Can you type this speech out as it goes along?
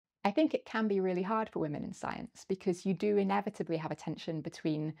I think it can be really hard for women in science because you do inevitably have a tension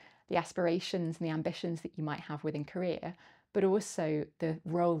between the aspirations and the ambitions that you might have within career, but also the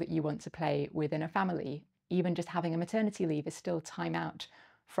role that you want to play within a family. Even just having a maternity leave is still time out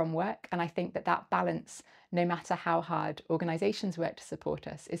from work. And I think that that balance, no matter how hard organisations work to support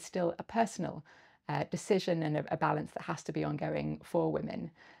us, is still a personal decision and a balance that has to be ongoing for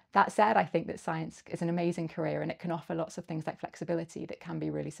women. That said, I think that science is an amazing career and it can offer lots of things like flexibility that can be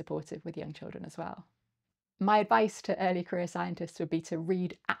really supportive with young children as well. My advice to early career scientists would be to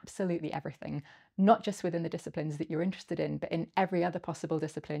read absolutely everything, not just within the disciplines that you're interested in, but in every other possible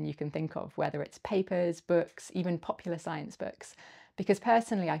discipline you can think of, whether it's papers, books, even popular science books. Because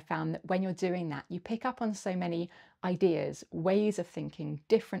personally, I found that when you're doing that, you pick up on so many ideas, ways of thinking,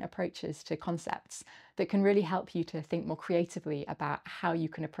 different approaches to concepts that can really help you to think more creatively about how you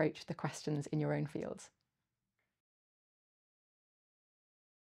can approach the questions in your own field.